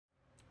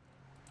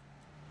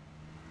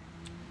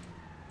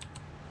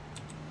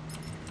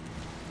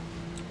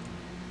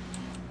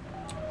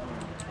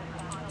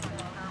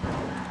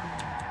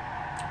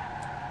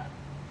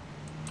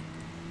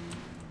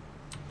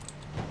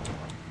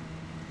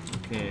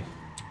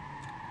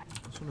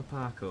just want to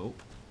park up.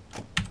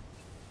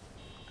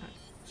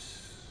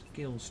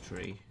 Skills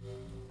tree.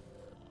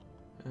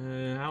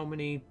 How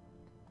many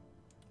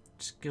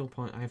skill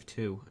points? I have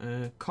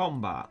 2.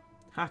 Combat,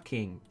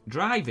 hacking,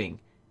 driving.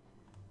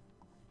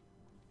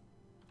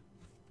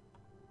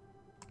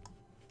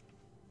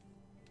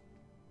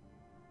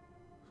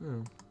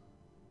 Oh.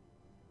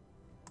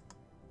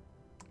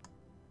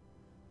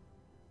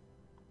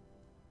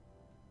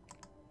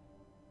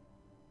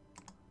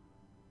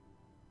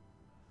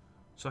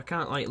 So I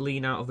can't like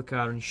lean out of the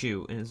car and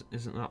shoot.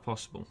 Isn't that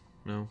possible?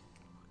 No.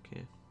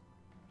 Okay.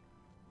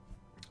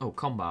 Oh,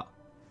 combat.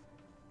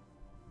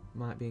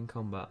 Might be in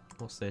combat.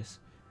 What's this?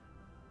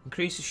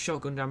 Increases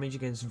shotgun damage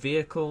against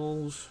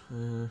vehicles.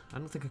 I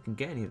don't think I can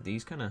get any of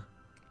these, can I?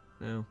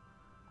 No.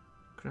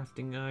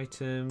 Crafting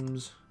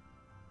items.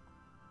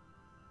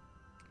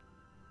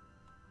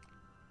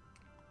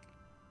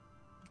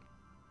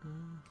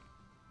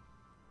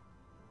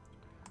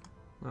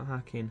 Not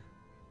hacking.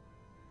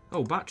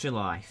 Oh, battery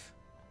life.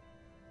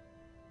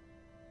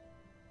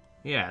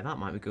 Yeah, that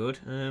might be good.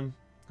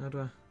 How do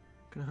I...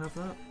 Can I have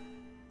that?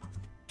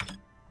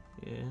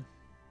 Yeah.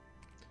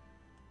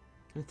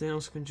 Anything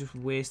else I can just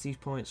waste these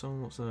points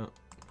on? What's that?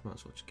 Might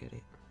as well just get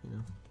it, you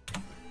know.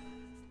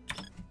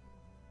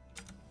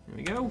 There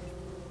we go.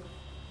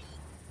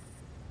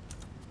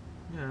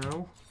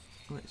 Now,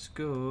 let's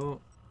go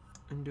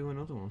and do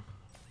another one.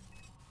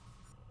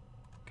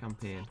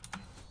 Campaign.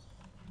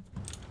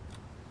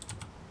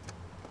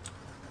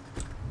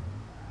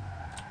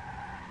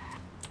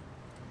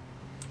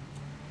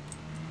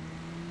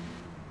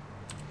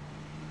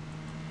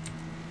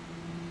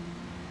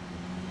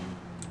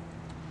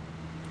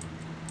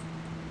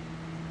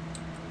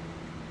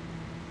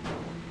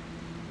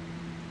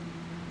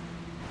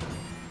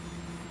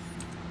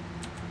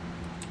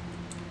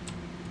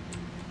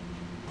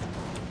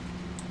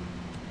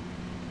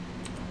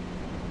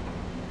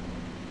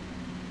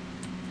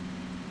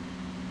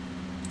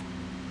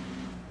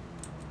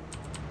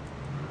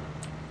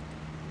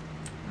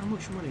 How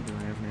much money do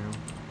I have now?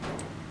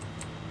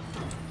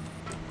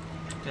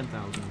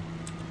 10,000.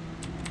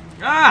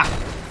 Ah!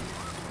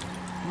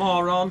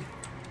 Moron!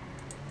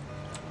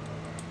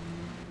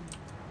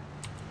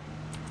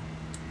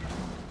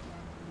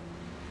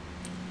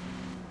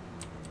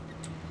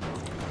 Get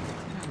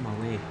out of my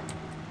way.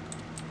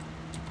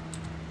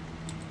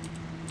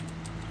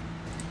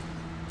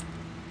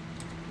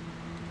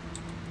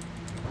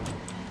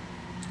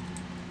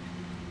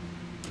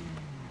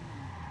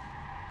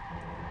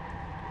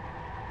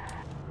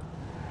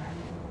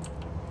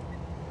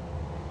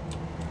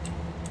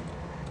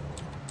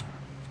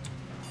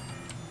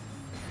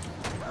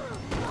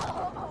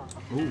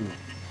 Ooh.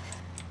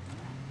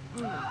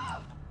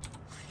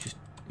 Just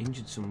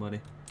injured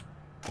somebody.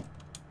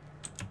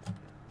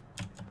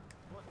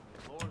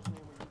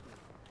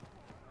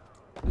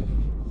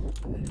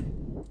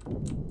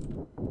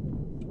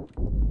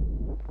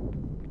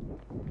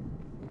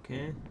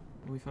 Okay,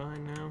 are we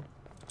fine now?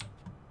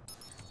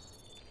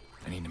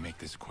 I need to make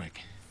this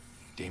quick.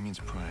 Damien's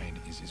pride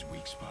is his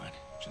weak spot.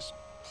 Just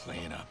play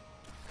it up.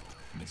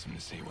 Convince him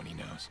to say what he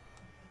knows.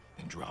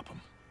 Then drop him.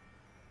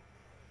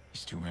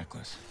 He's too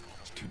reckless.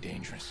 He's too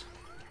dangerous.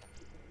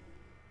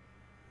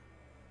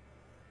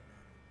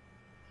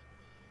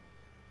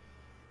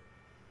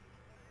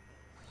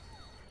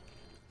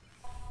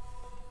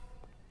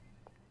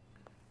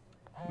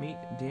 Meet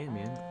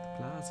Damien at the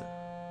plaza.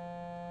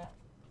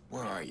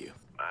 Where are you?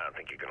 I don't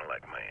think you're gonna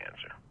like my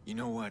answer. You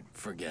know what?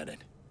 Forget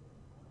it.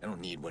 I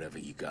don't need whatever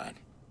you got.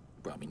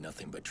 You brought me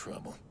nothing but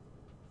trouble.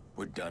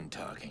 We're done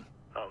talking.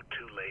 Oh,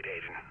 too late,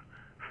 Aiden.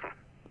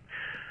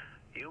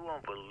 You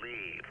won't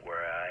believe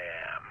where I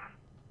am.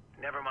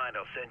 Never mind,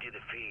 I'll send you the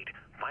feed.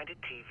 Find a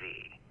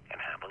TV and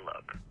have a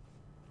look.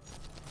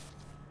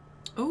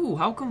 Oh,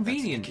 how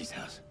convenient. That's Nikki's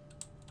house.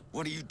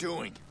 What are you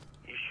doing?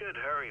 You should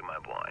hurry, my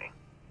boy.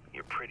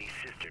 Your pretty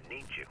sister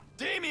needs you.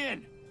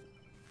 Damien!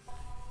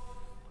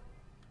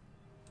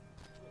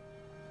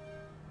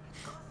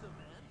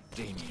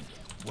 Damien,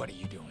 what are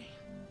you doing?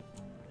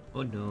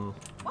 Oh no.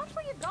 Watch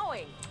where you're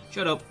going.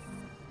 Shut up.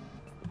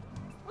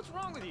 What's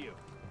wrong with you?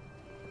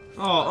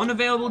 Oh,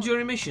 unavailable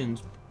during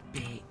missions.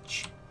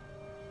 Bitch.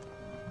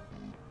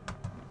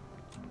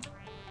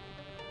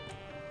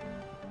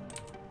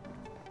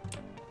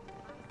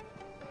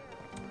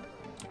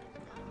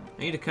 I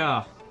need a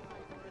car.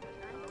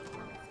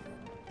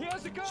 He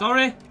has a gun.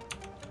 Sorry.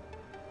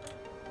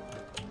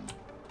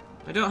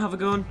 I don't have a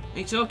gun.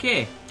 It's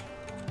okay.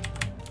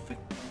 For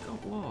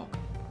God, walk.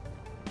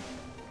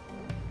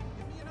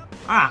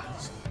 Ah,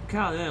 this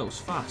car there was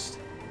fast.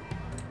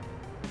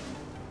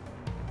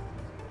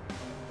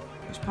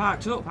 It's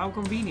parked up. How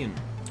convenient.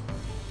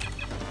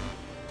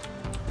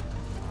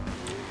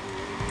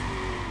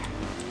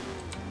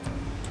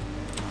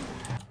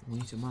 We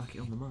need to mark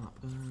it on the map.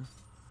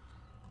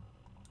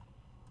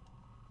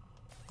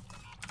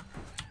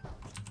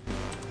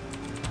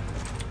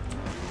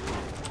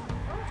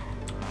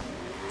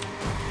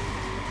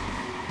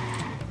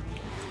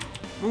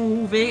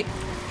 Move it,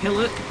 kill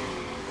it.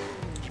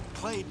 You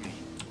played me.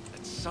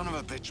 That son of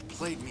a bitch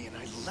played me and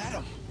I let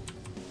him.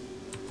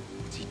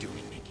 What's he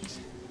doing,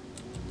 Nicky's?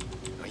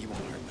 No, you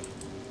won't hurt him.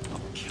 I'll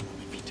kill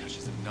him if he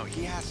touches him. No,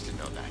 he has to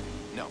know that.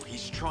 No,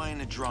 he's trying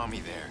to draw me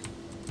there.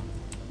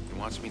 He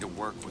wants me to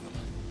work with him.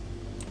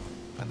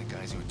 Find the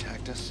guys who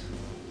attacked us?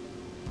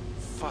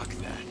 Fuck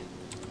that.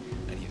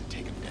 I need to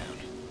take him down.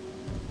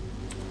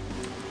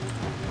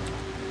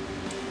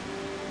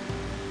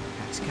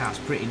 This car's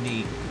pretty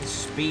neat. Look at the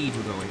speed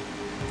we're going.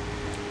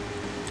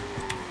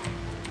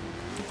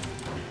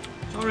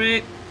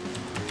 Sorry.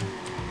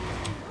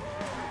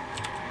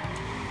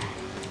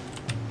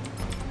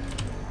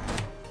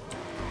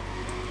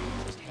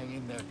 Just hang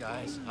in there,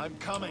 guys. I'm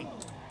coming.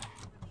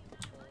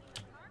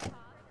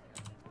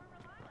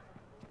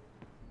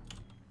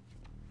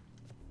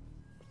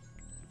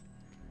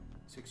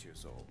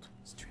 Years old.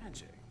 It's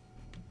tragic.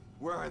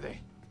 Where are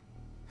they?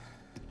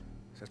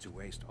 Such a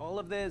waste. All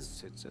of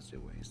this, it's such a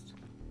waste.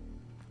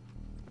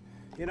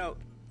 You know,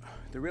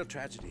 the real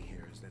tragedy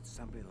here is that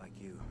somebody like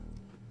you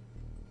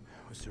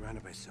was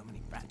surrounded by so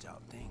many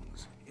fragile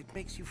things. It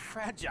makes you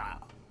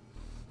fragile.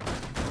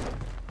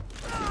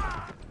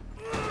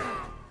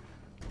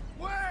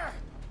 Where?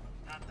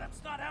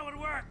 That's not how it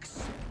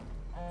works.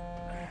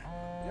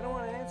 You don't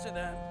want to answer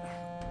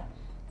that.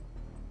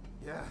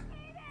 Yeah.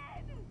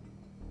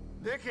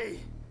 Nicky!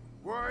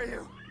 Where are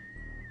you?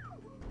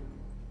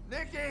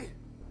 Nicky!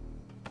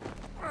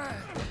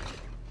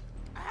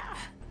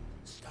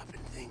 Stop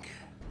and think.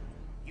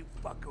 You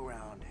fuck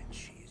around and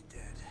she's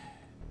dead.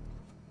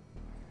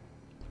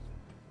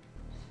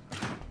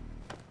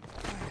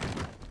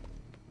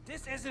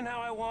 This isn't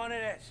how I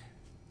wanted it.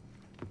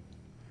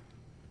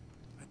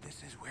 But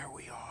this is where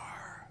we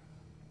are.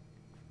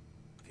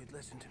 If you'd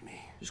listen to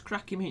me, Just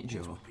crack him in, things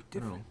Joe. would be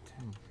different.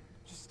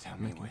 Just tell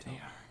me where they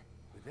are.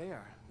 Where they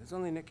are. There's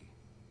only Nicky.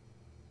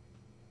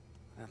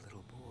 That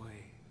little boy.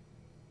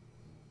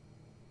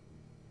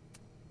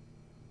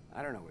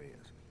 I don't know where he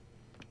is.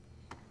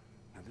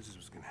 Now this is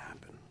what's gonna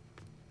happen.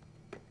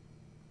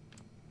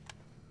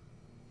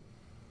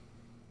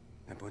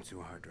 I point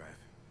to a hard drive.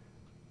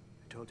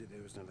 I told you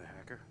there was another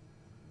hacker.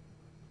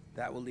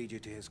 That will lead you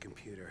to his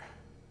computer.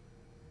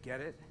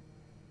 Get it?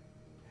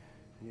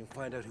 And you'll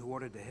find out who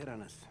ordered the hit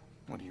on us.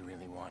 What do you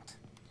really want?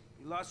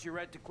 You lost your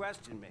right to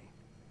question me.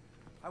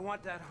 I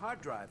want that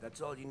hard drive, that's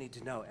all you need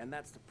to know, and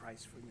that's the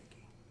price for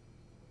Nicky.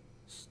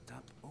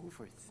 Stop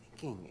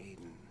overthinking,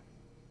 Aiden.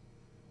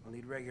 I'll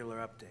need regular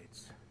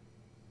updates.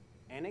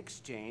 In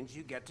exchange,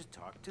 you get to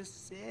talk to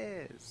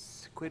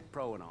Sis. Quid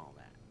pro and all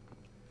that.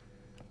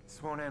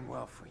 This won't end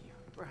well for you.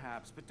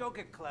 Perhaps, but don't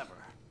get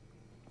clever.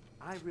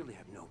 I really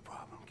have no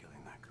problem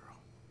killing that girl.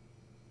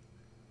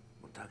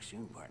 We'll talk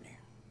soon, partner.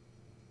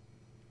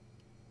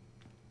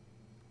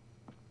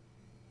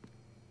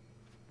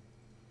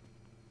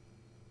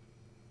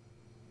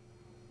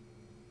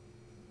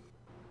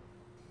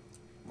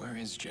 Where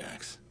is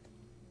Jax?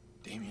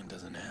 Damien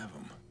doesn't have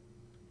him.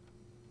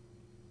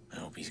 I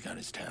hope he's got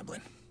his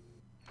tablet.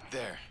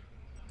 There.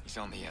 He's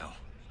on the L.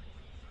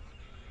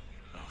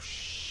 Oh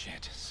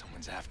shit,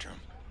 someone's after him.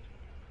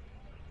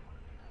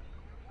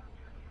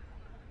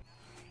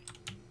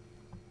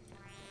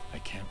 I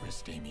can't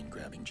risk Damien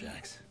grabbing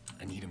Jax.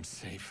 I need him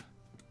safe.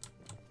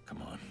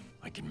 Come on,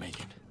 I can make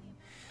it.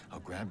 I'll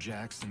grab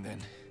Jax and then...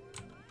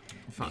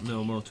 In fact,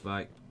 no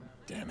motorbike.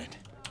 Damn it.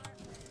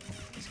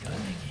 He's got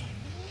Nicky.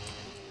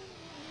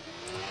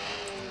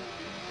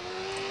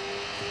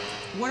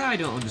 What I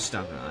don't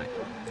understand, right?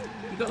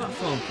 You got that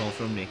phone call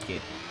from Nicky.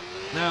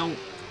 Now,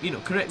 you know,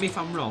 correct me if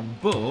I'm wrong,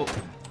 but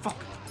fuck.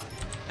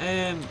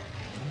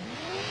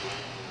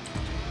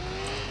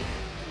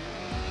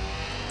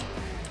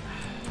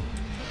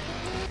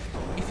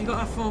 If you got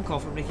that phone call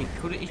from Nicky,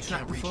 couldn't he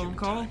track the phone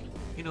call?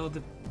 You know,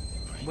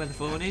 where the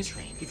phone is?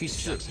 If he's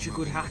such a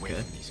good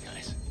hacker.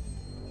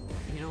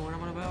 You know what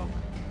I'm on about?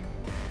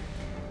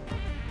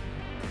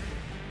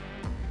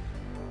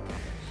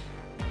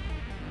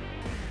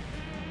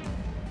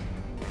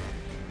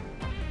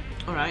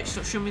 Alright,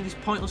 stop showing me these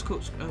pointless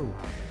cuts. Oh,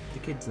 the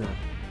kid's there.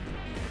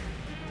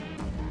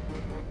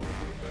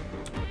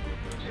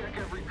 Check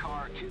every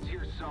car. Kid's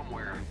here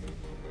somewhere.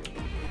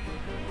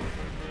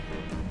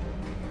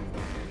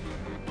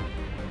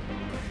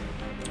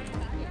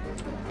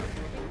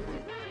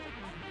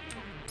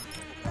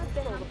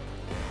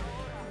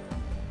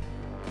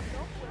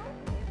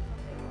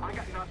 I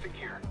got nothing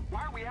here.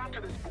 Why are we after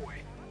this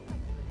boy?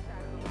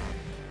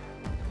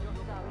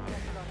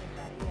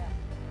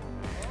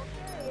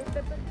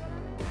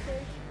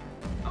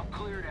 I'm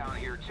clear down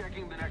here,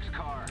 checking the next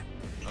car.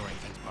 All right,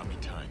 that's bought me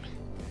time.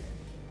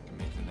 Can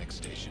make the next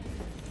station.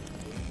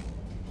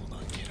 Hold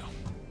on, kiddo.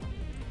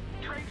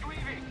 Train's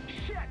leaving.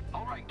 Shit!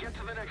 All right, get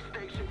to the next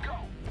station. Go!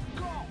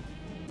 Go!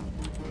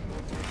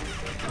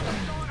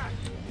 Someone's on us!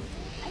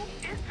 Who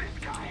is this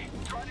guy?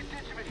 Try to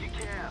ditch him if you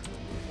can.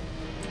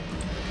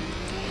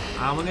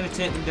 And we're gonna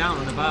take them down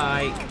on a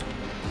bike.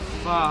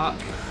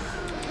 Fuck.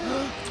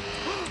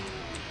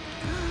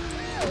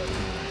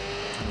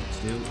 What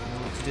to do?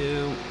 What to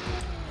do?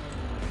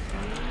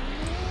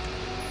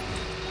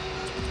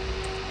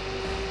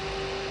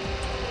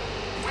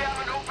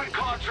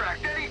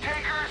 contract. Any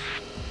takers?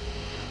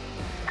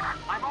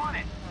 I'm on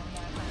it.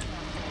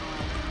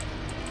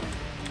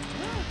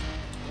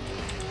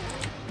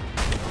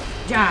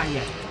 Yeah,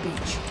 yeah,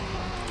 bitch.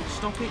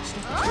 Stop it,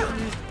 stop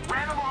it.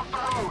 Ran him off the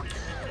road.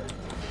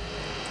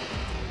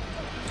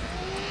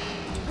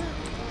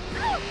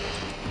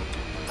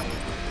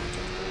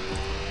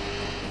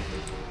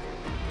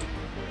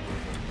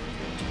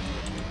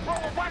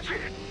 Whoa, watch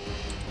it.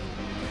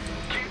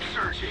 Keep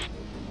searching.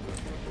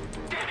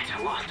 Damn it,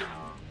 I lost him.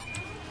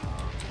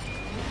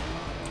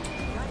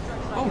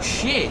 Oh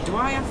shit, do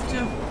I have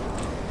to...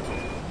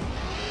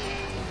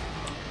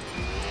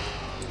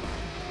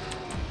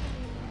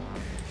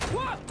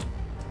 What?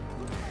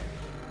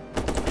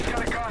 He's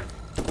got a gun.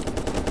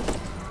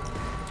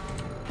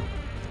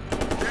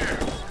 There.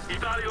 He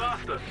thought he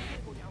lost us.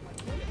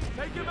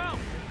 Take him out.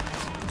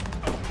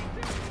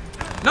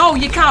 No,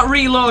 you can't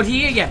reload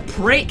here, you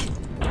prick!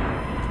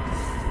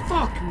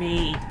 Fuck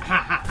me. Ha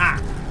ha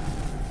ha.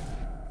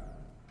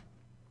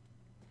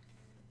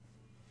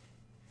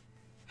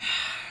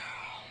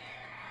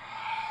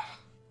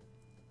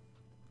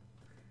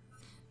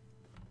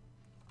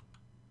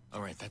 All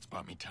right, that's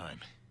bought me time.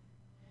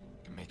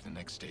 Can make the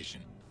next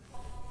station.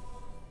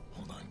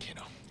 Hold on,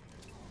 kiddo.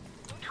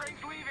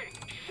 Train's leaving.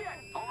 Shit.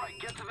 All right,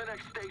 get to the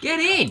next station. Get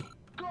in!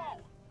 Go.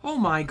 Oh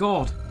my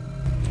god.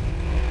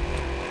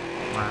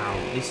 Wow,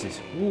 this is...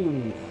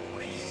 Ooh.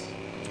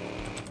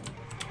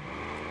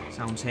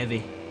 Sounds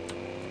heavy.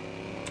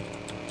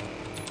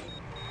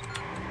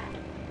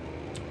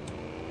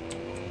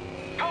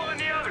 Calling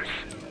the others.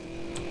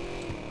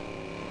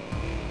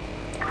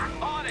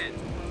 On it.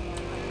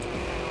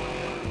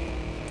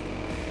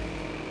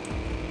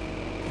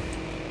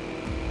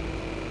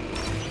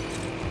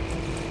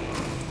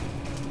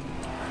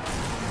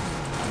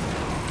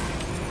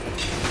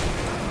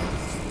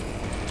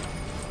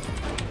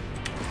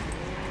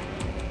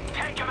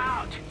 Take him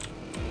out.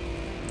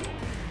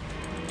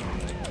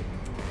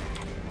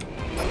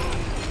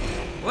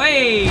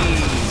 Way!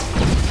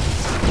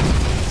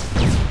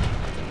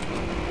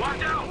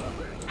 Watch out.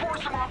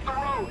 Force him off the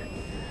road.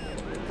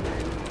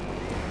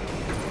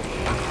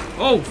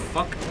 Oh,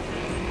 fuck.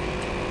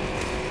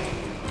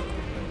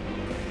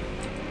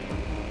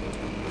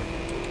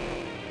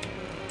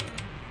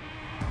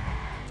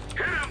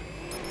 Hit him.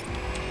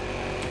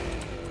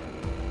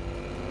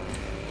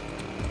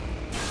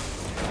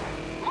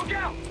 Look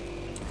out.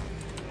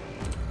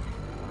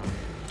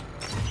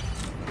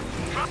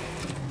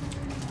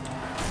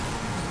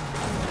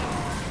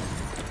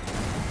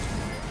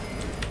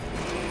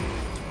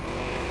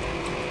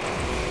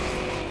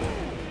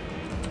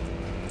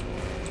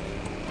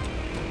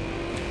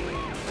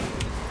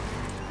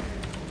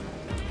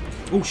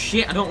 Oh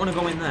shit, I don't want to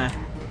go in there.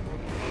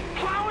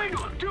 Plow into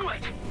him. Do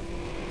it.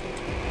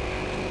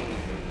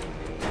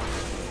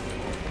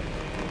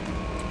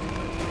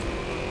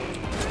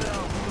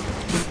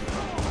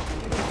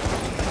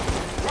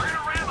 We're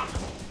gonna ram him.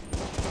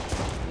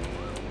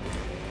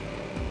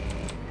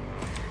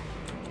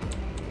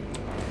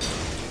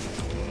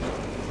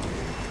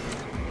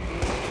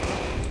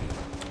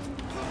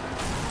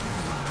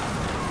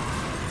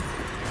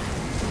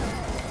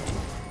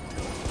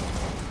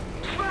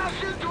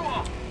 Smash into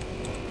him.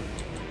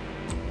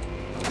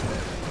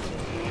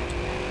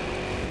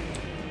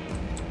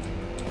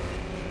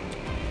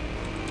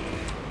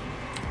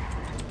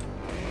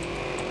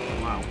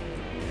 Wow.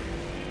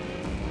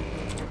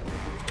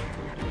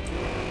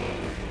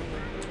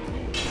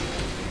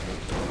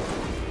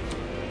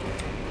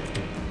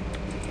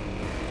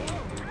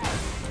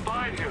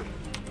 Find him.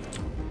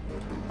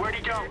 Where'd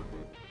he go?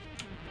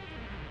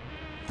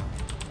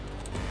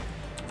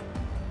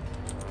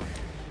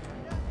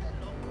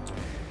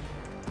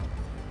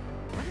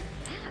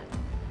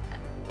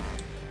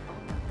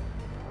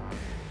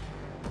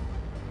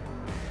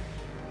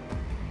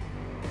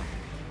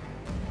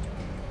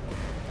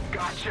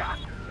 Gotcha.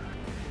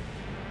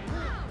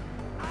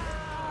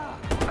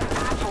 That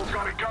asshole's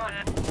got a gun.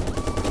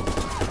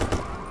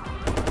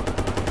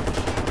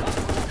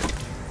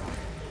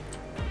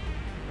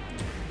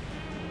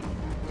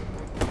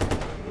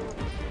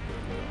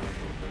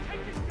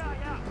 Take this guy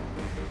out.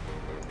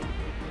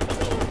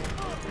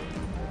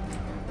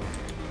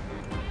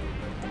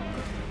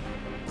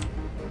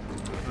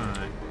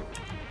 Alright.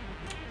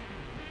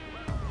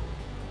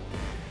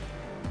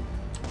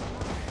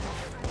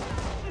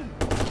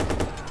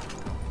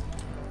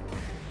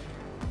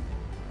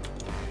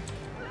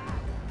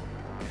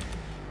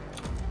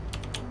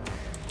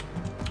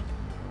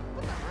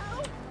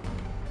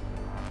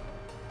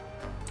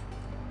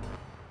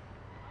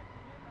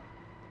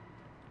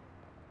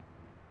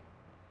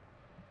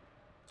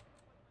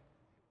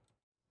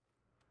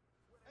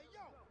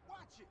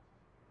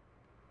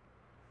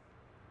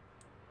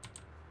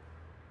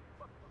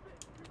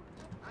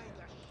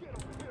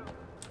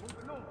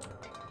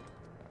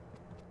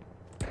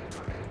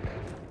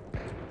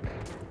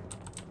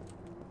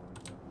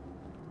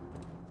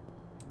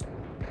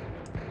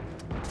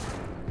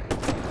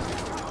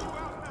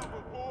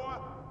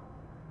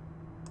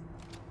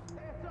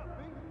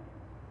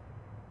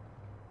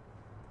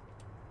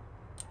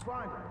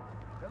 Find her.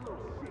 That little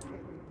shit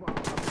can't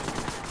be found.